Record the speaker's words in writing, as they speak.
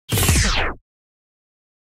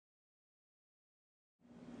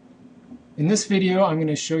In this video, I'm going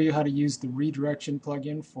to show you how to use the redirection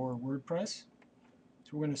plugin for WordPress.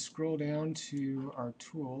 So we're going to scroll down to our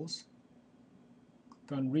tools,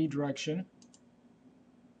 click on redirection,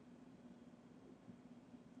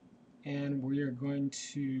 and we are going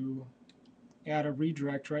to add a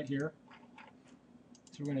redirect right here.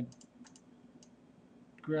 So we're going to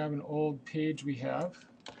grab an old page we have,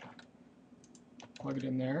 plug it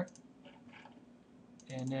in there,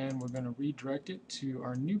 and then we're going to redirect it to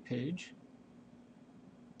our new page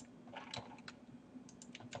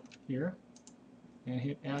here and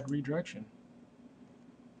hit add redirection,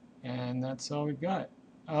 and that's all we've got.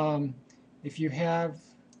 If you have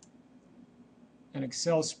an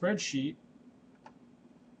Excel spreadsheet,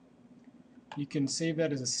 you can save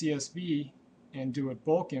that as a CSV and do a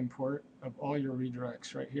bulk import of all your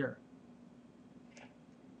redirects right here.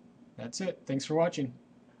 That's it. Thanks for watching.